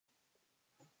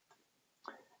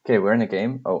Okay, we're in a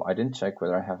game. Oh, I didn't check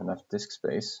whether I have enough disk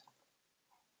space.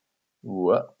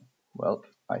 What? Well,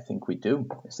 I think we do.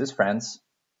 Is this France?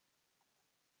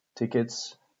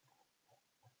 Tickets?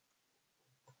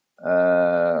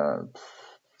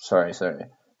 Sorry. It's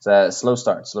a slow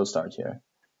start here.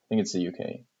 I think it's the UK.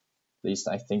 At least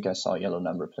I think I saw a yellow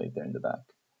number plate there in the back.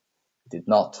 Did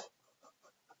not.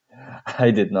 I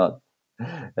did not.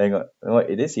 Hang on. Oh,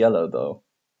 it is yellow though.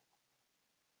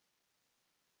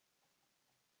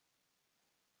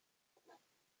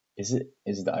 Is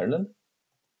it Ireland?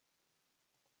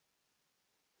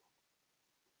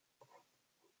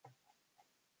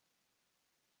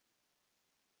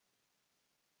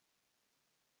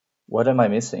 What am I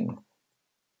missing?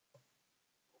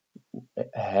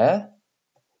 Huh?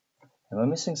 Am I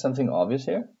missing something obvious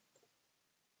here?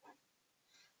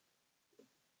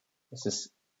 Is this...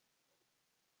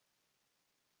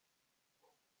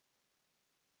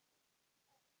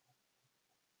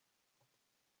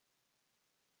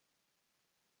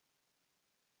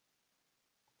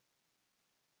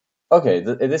 Okay,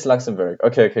 it is Luxembourg.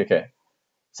 Okay.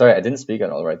 Sorry, I didn't speak at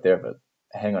all right there, but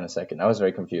hang on a second. I was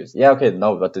very confused. Yeah, okay,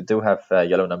 no, but they do have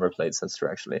yellow number plates. That's true,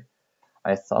 actually.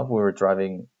 I thought we were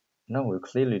driving... No, we're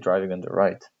clearly driving on the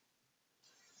right.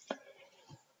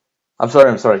 I'm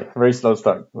sorry. Very slow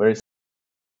start. I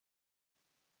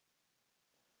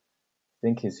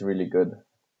think he's really good,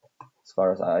 as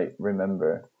far as I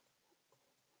remember.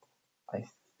 I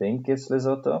think it's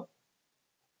Lesotho.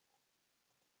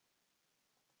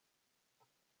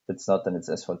 If it's not, then it's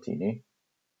Eswatini. I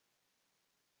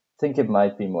think it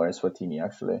might be more Eswatini,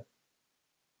 actually.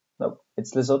 Nope,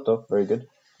 it's Lesotho. Very good.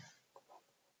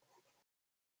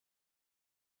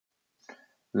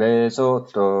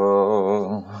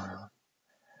 Lesotho.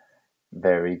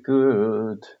 Very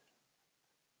good.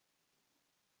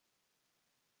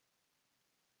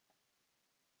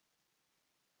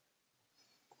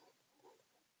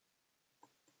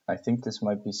 I think this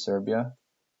might be Serbia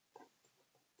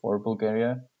or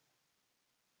Bulgaria.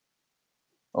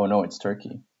 Oh no, it's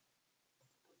Turkey.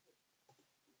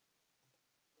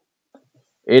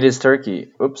 It is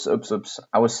Turkey. Oops.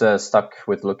 I was stuck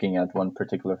with looking at one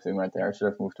particular thing right there. I should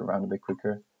have moved around a bit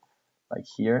quicker. Like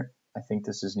here, I think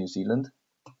this is New Zealand.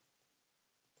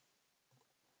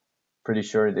 Pretty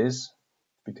sure it is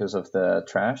because of the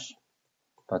trash,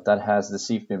 but that has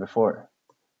deceived me before.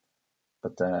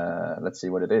 But let's see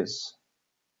what it is.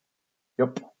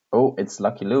 Yup. Oh, it's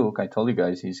Lucky Luke. I told you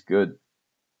guys he's good.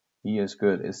 He is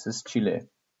good. Is this Chile?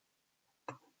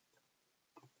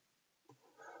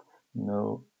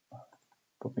 No.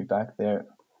 Put me back there.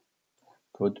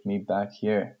 Put me back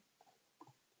here.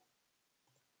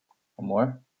 One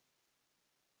more.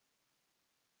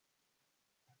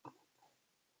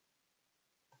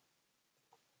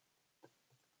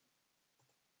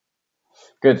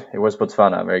 Good. It was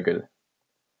Botswana. Very good.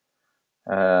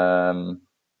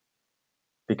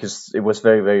 Because it was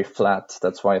very, very flat.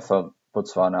 That's why I thought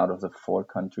Botswana out of the 4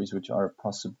 countries, which are a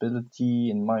possibility,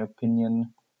 in my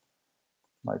opinion.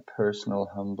 My personal,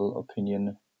 humble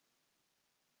opinion.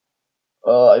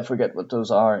 Oh, I forget what those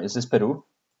are. Is this Peru?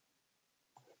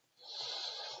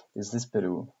 Is this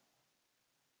Peru?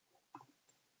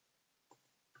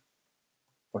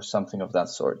 Or something of that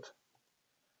sort.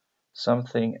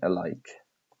 Something alike.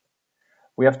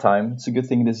 We have time. It's a good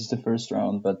thing this is the first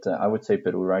round, but I would say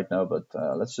Peru right now, but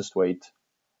let's just wait.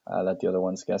 Let the other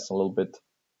ones guess a little bit.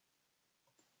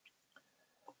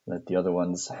 Let the other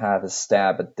ones have a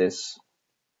stab at this.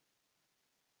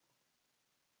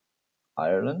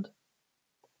 Ireland?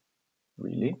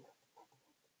 Really?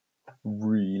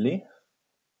 Really?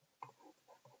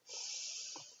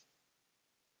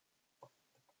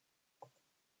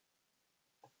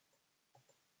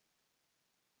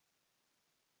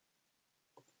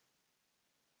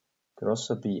 Could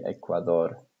also be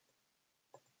Ecuador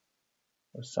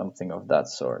or something of that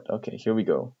sort. Okay, here we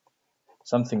go.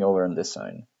 Something over on this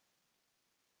side.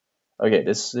 Okay,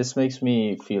 this makes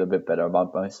me feel a bit better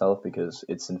about myself because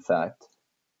it's in fact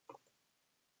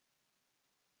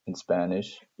in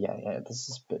Spanish. Yeah, this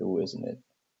is Peru, isn't it?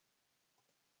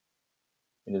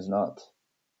 It is not.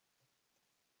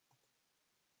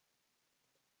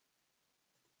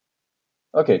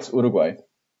 Okay, it's Uruguay.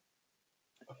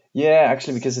 Yeah,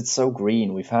 actually, because it's so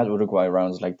green. We've had Uruguay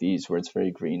rounds like these where it's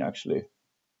very green, actually.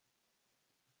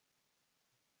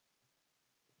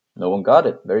 No one got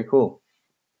it. Very cool.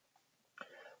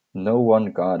 No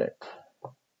one got it.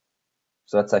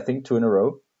 So that's, I think, 2 in a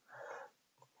row.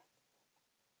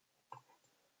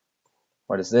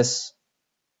 What is this?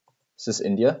 Is this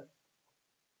India?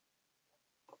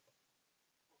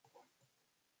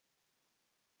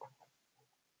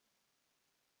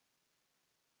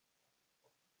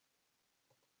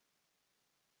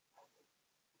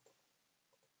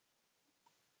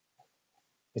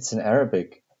 It's in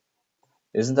Arabic.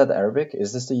 Isn't that Arabic?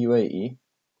 Is this the UAE?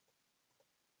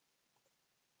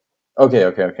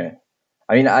 Okay.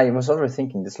 I mean, I was already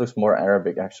thinking this looks more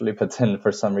Arabic actually, but then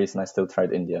for some reason I still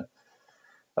tried India.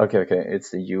 Okay,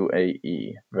 it's the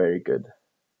UAE. Very good.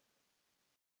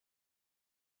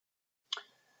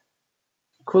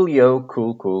 Coolio,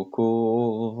 cool.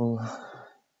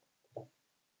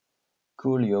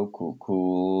 Coolio,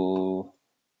 cool.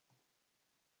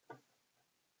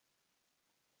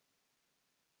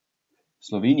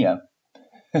 Slovenia.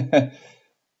 I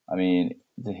mean,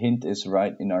 the hint is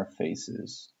right in our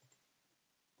faces.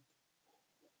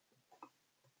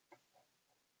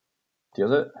 Did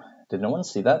no one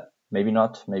see that? Maybe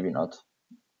not. Maybe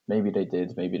they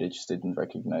did. Maybe they just didn't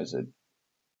recognize it.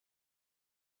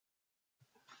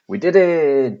 We did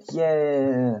it!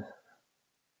 Yeah!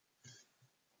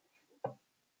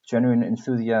 Genuine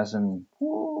enthusiasm.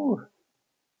 Woo!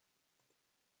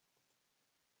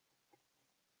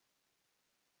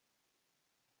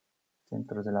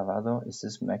 Centro de lavado. Is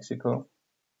this Mexico?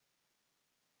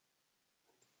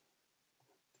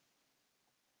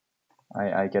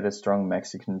 I get a strong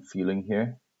Mexican feeling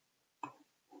here.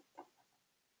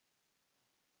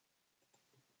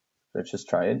 Let's just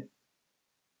try it.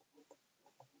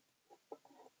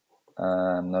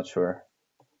 I'm not sure.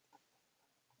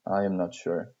 I am not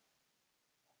sure.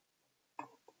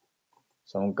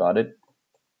 Someone got it.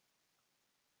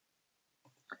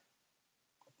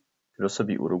 Could also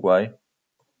be Uruguay.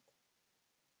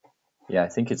 Yeah, I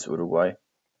think it's Uruguay.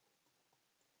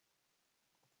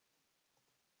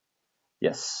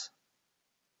 Yes.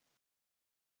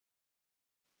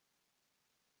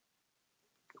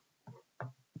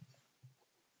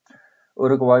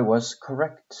 Uruguay was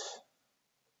correct.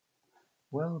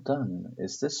 Well done.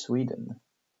 Is this Sweden?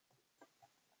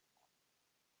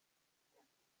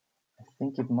 I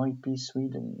think it might be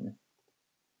Sweden.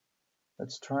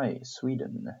 Let's try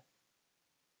Sweden.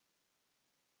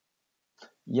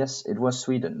 Yes, it was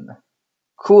Sweden.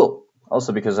 Cool.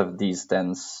 Also because of these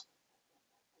dense,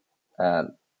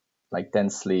 like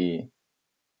densely,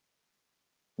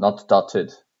 not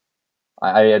dotted.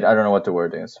 I don't know what the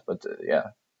word is, but yeah,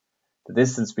 the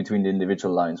distance between the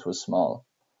individual lines was small.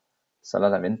 Sala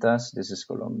de Ventas. This is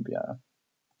Colombia.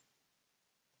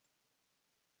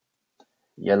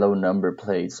 Yellow number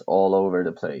plates all over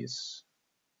the place.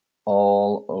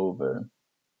 All over.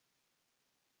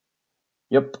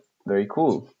 Yep, very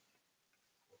cool.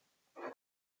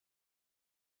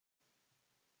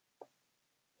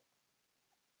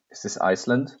 Is this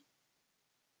Iceland?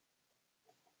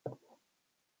 I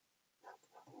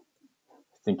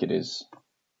think it is.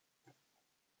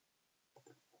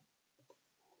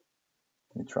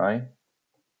 Let me try.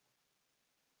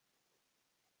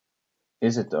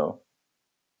 Is it though?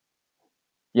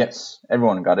 Yes,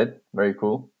 everyone got it. Very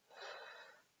cool.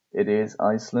 It is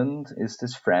Iceland. Is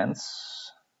this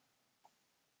France?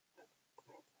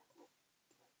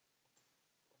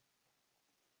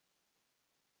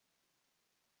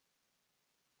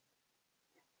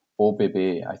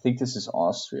 OBB. I think this is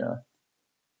Austria.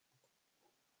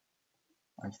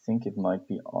 I think it might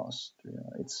be Austria.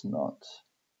 It's not.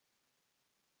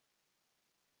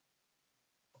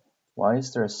 Why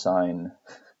is there a sign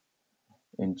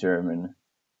in German?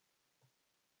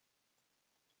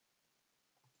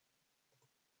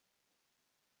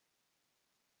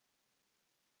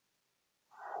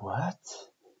 What?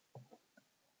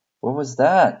 What was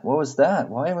that? What was that?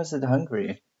 Why was it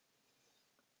Hungary?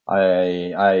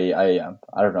 I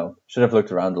don't know. Should have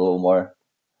looked around a little more.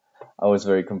 I was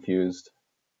very confused.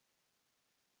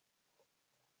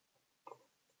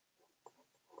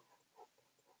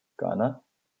 Ghana?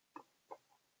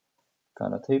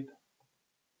 Ghana tape?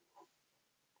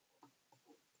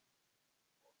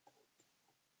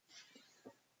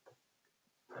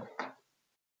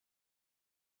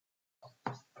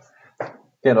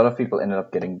 Yeah, a lot of people ended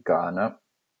up getting Ghana.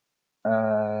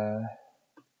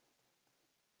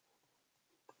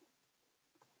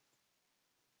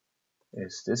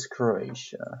 Is this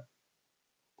Croatia?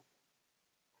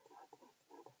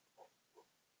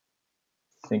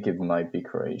 I think it might be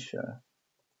Croatia.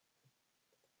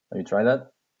 Have you tried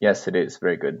that? Yes, it is.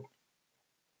 Very good.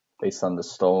 Based on the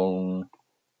stone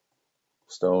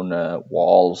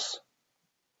walls,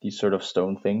 these sort of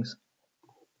stone things.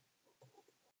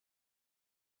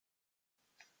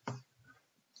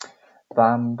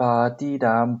 Bam ba dee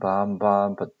dam bam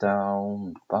bam ba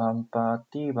down bam ba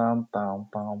dee bam bam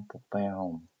bam ba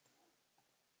bam.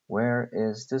 Where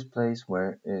is this place?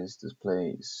 Where is this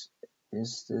place?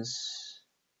 Is this?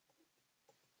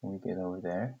 Can we get over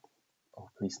there? Oh,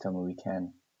 please tell me we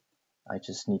can. I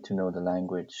just need to know the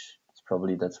language.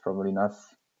 That's probably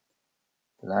enough.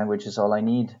 Language is all I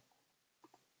need.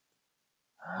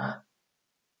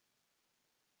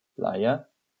 Playa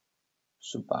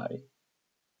Supai.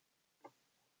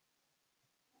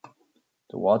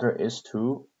 The water is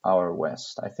to our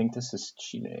west. I think this is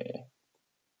Chile.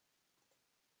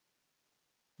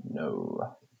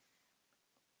 No.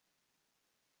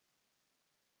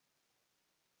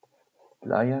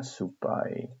 Playa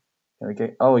Supai. Can we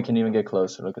get? Oh, we can even get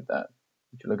closer. Look at that.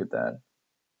 Would you look at that?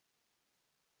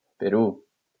 Peru.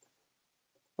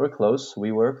 We're close.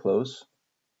 We were close.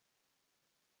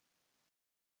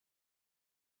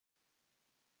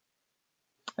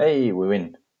 Hey, we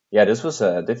win. Yeah, this was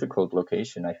a difficult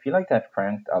location. I feel like I've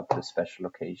cranked up the special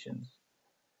locations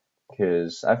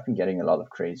because I've been getting a lot of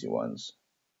crazy ones.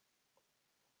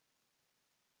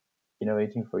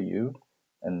 Innovating for you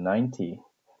and 90.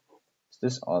 Is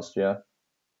this Austria?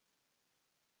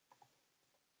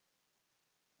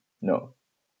 No,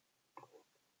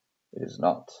 it is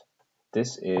not.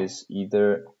 This is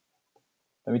either.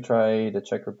 Let me try the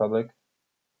Czech Republic.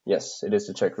 Yes, it is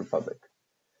the Czech Republic.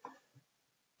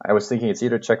 I was thinking it's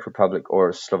either Czech Republic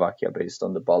or Slovakia based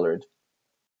on the bollard.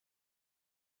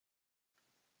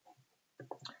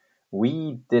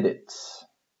 We did it.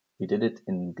 We did it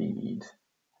indeed.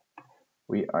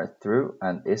 We are through.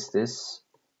 And is this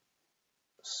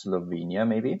Slovenia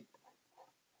maybe?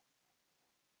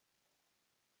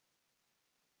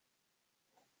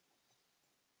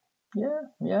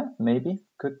 Yeah, maybe.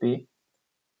 Could be.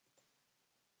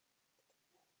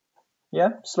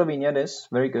 Yeah, Slovenia it is.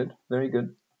 Very good, very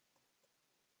good.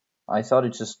 I thought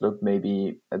it just looked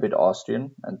maybe a bit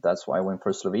Austrian, and that's why I went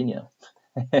for Slovenia.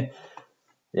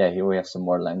 Yeah, here we have some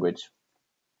more language.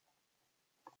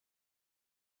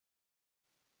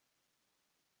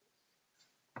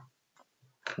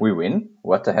 We win?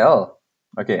 What the hell?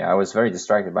 Okay, I was very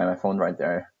distracted by my phone right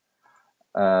there.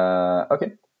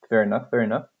 Okay, fair enough, fair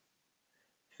enough.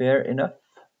 Fair enough.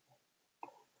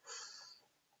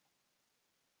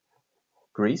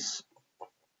 Greece?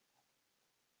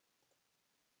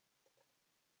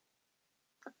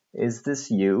 Is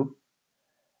this you?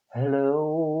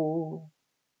 Hello,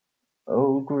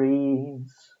 oh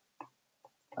Greece.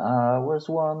 I was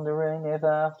wondering if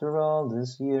after all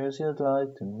these years you'd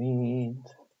like to meet.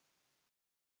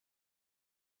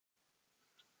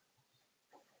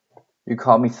 You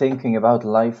caught me thinking about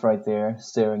life right there,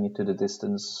 staring into the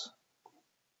distance.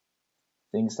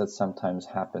 Things that sometimes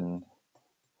happen.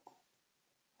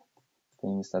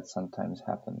 Things that sometimes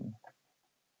happen.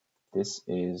 This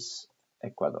is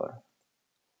Ecuador.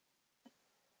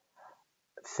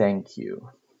 Thank you.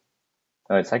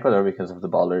 No, it's Ecuador because of the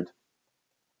bollard.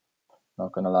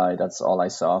 Not gonna lie, that's all I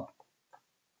saw.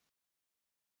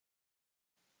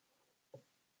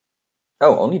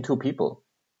 Oh, only 2 people.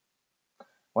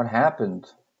 What happened?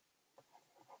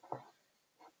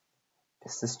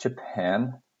 Is this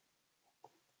Japan?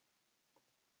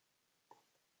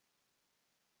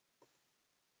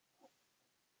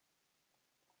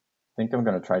 I think I'm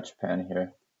gonna try Japan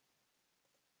here.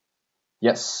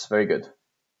 Yes, very good.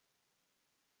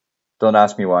 Don't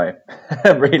ask me why.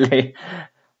 Really.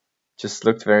 Just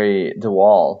looked very. The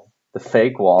wall. The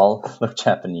fake wall looked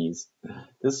Japanese.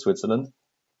 This is Switzerland.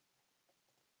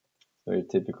 Very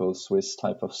typical Swiss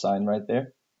type of sign right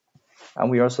there. And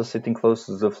we are also sitting close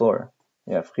to the floor.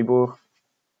 Yeah, Fribourg.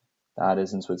 That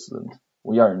is in Switzerland.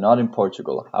 We are not in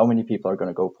Portugal. How many people are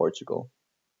gonna go Portugal?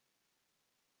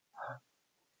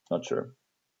 Not sure.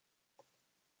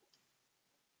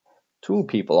 2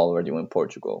 people already went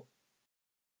Portugal.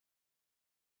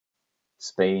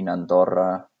 Spain,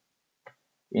 Andorra.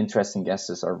 Interesting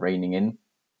guesses are raining in.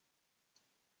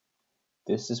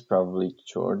 This is probably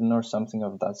Jordan or something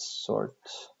of that sort.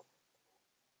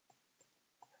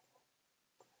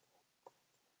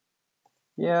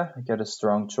 Yeah, I get a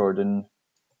strong Jordan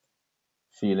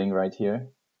feeling right here.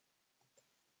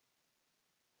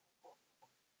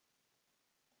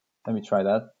 Let me try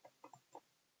that.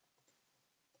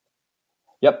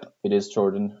 Yep, it is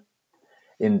Jordan.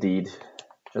 Indeed.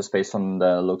 Just based on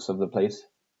the looks of the place.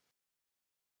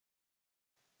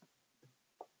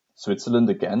 Switzerland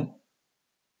again.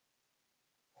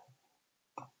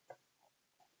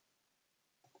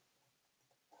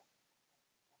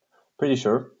 Pretty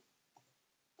sure.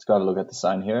 Let's gotta look at the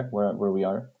sign here, where we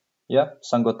are. Yeah,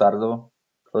 San Gotardo,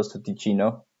 close to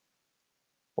Ticino.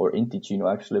 Or in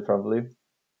Ticino, actually, probably.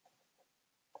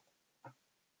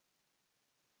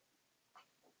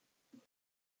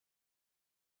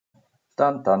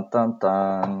 Dun dun dun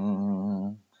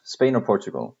dun. Spain or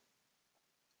Portugal?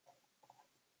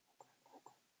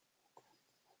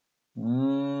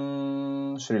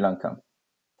 Sri Lanka.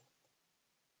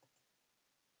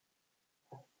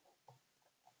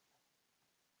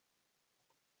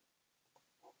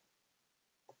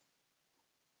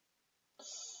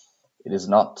 It is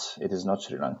not. It is not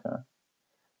Sri Lanka.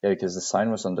 Yeah, because the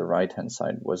sign was on the right-hand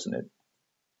side, wasn't it?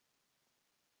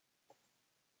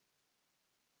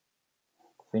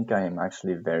 I think I am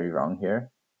actually very wrong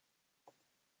here.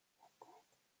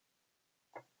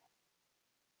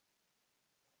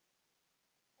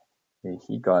 Okay,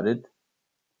 he got it.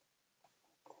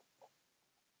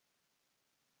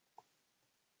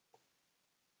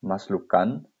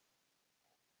 Maslucan.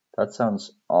 That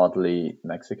sounds oddly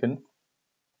Mexican.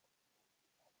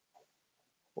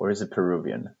 Or is it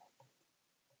Peruvian?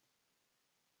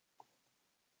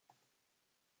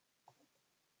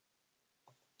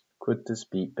 Could this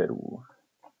be Peru?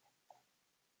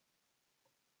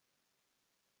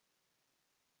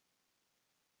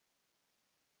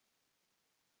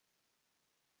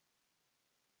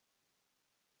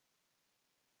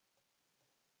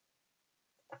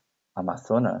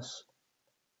 Amazonas.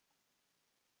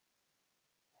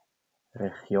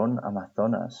 Región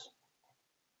Amazonas.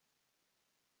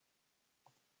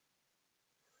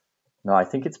 No, I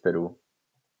think it's Peru.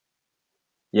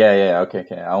 Yeah, okay.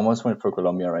 I almost went for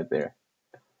Colombia right there.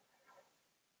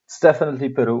 It's definitely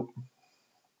Peru.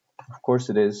 Of course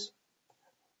it is.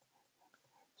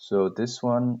 So this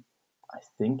one, I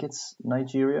think it's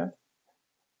Nigeria.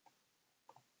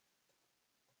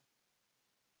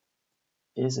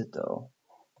 Is it though?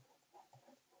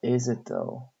 Is it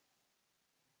though?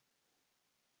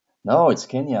 No, it's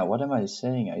Kenya. What am I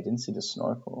saying? I didn't see the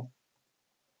snorkel.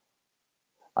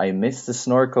 I missed the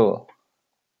snorkel.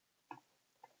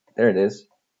 There it is.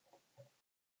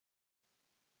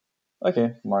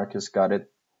 Okay, Marcus got it.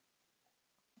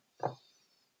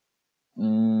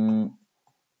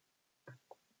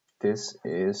 This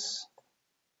is...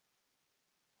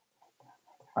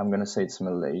 I'm gonna say it's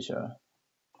Malaysia.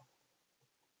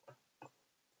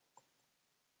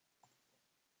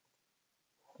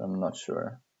 I'm not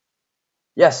sure.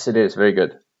 Yes, it is. Very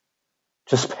good.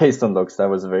 Just based on looks, that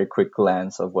was a very quick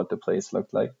glance of what the place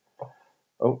looked like.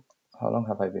 Oh, how long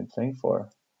have I been playing for?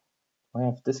 Do I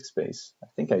have disk space? I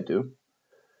think I do.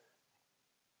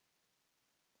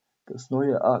 Das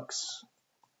neue Axe.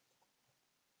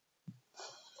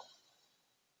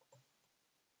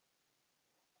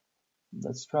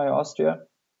 Let's try Austria.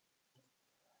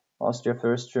 Austria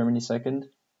first, Germany second.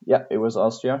 Yeah, it was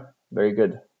Austria. Very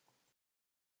good.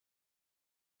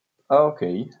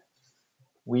 Okay.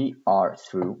 We are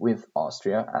through with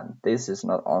Austria, and this is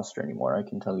not Austria anymore, I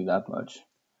can tell you that much.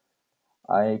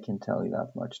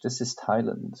 This is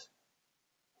Thailand,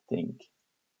 I think.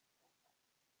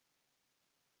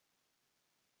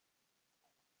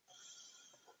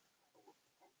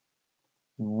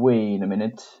 Wait a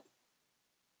minute.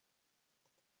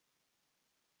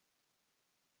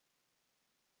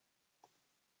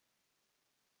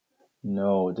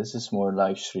 No, this is more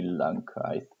like Sri Lanka,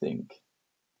 I think.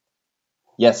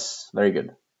 Yes, very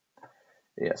good.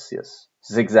 Yes.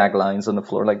 Zigzag lines on the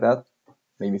floor like that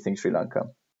made me think Sri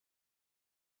Lanka.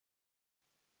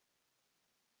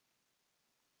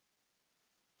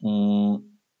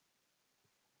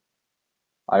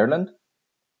 Ireland?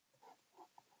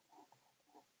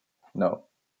 No,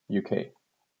 UK. I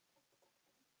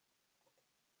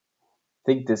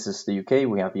think this is the UK.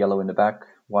 We have yellow in the back,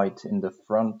 white in the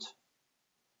front.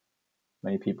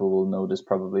 Many people will know this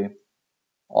probably.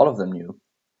 All of them knew.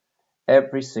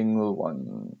 Every single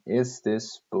one. Is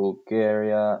this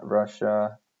Bulgaria,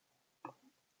 Russia?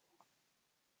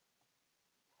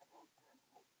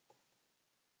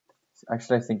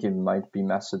 Actually, I think it might be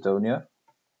Macedonia.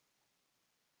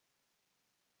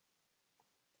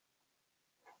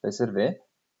 Reserve?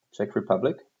 Czech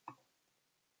Republic?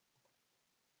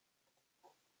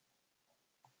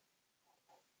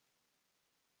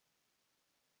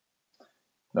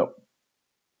 Nope.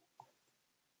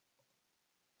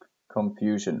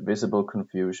 Confusion, visible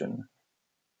confusion.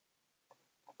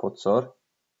 Pozor?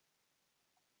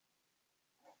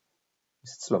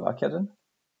 Is it Slovakia then?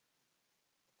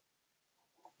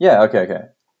 Yeah,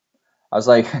 okay. I was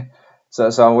like, so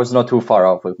I was not too far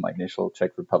off with my initial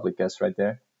Czech Republic guess right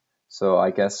there. So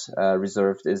I guess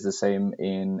reserved is the same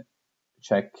in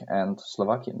Czech and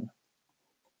Slovakian.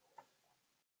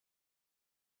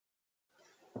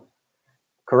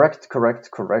 Correct.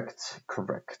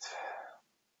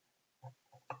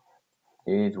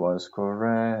 It was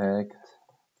correct.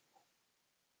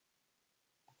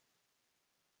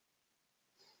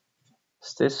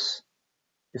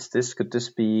 Could this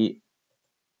be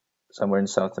somewhere in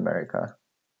South America?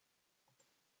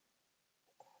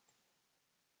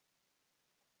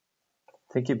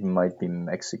 I think it might be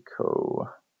Mexico.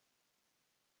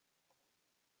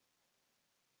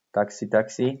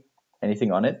 Taxi.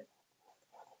 Anything on it?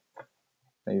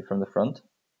 Maybe from the front?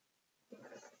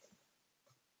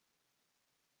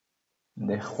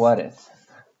 De Juarez.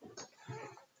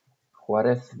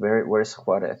 Juarez, where's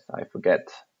Juarez? I forget.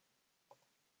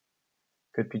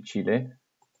 Could be Chile.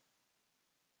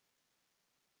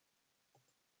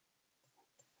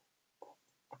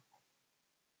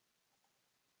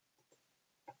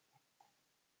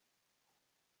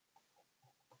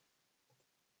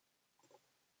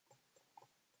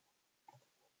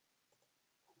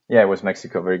 Yeah, it was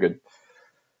Mexico. Very good.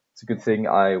 It's a good thing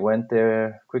I went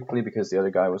there quickly because the other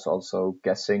guy was also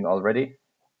guessing already.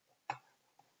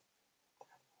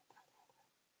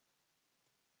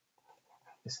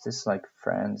 Is this like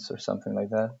France or something like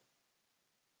that?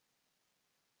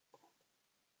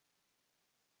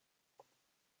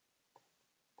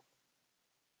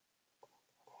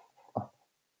 Oh,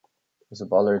 there's a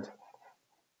bollard.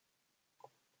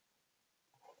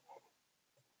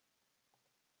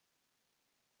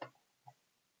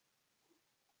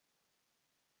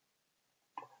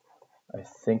 I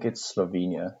think it's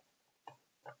Slovenia.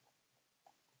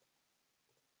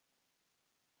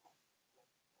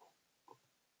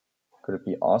 Could it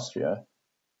be Austria?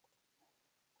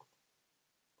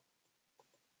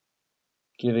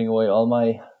 Giving away all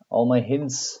my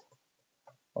hints.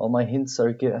 All my hints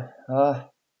are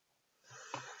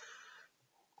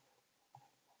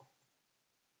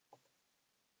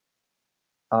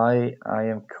I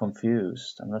am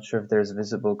confused. I'm not sure if there's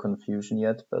visible confusion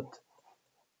yet, but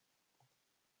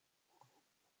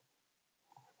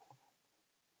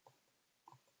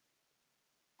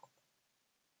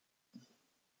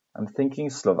I'm thinking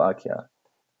Slovakia.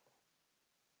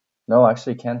 No,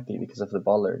 actually can't be because of the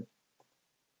bollard.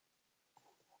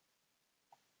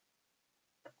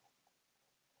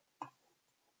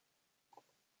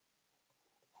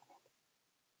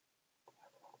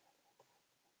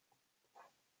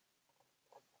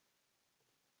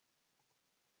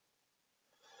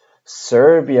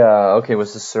 Serbia. Okay, it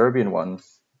was the Serbian one.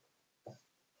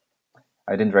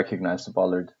 I didn't recognize the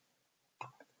bollard.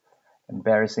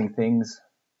 Embarrassing things.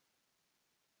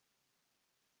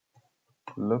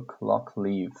 Look, lock,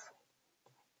 leave.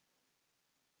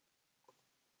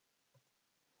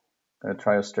 Gonna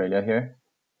try Australia here.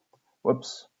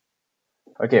 Whoops.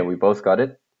 Okay, we both got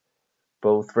it.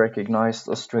 Both recognized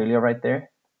Australia right there.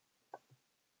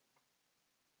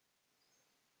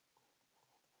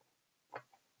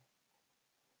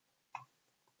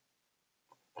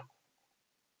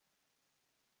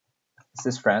 Is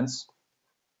this France?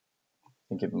 I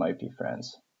think it might be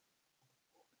France.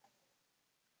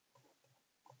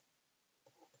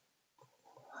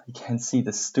 I can't see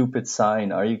the stupid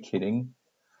sign. Are you kidding?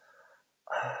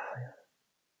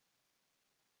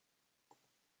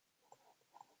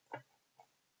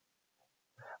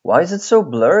 Why is it so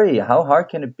blurry? How hard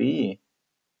can it be?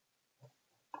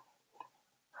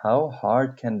 How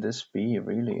hard can this be,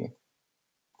 really?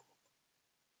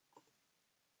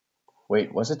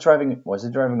 Wait, was it driving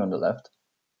on the left?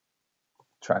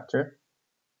 Tractor?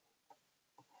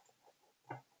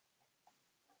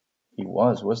 He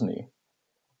was, wasn't he?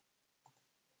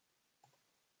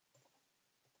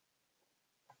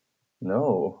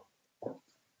 No.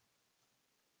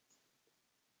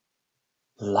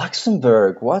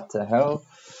 Luxembourg, what the hell?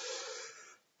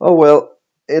 Oh well,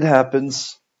 it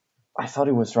happens. I thought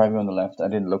he was driving on the left. I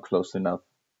didn't look closely enough.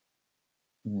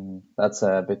 That's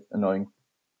a bit annoying.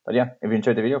 But yeah, if you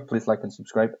enjoyed the video, please like and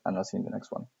subscribe, and I'll see you in the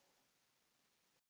next one.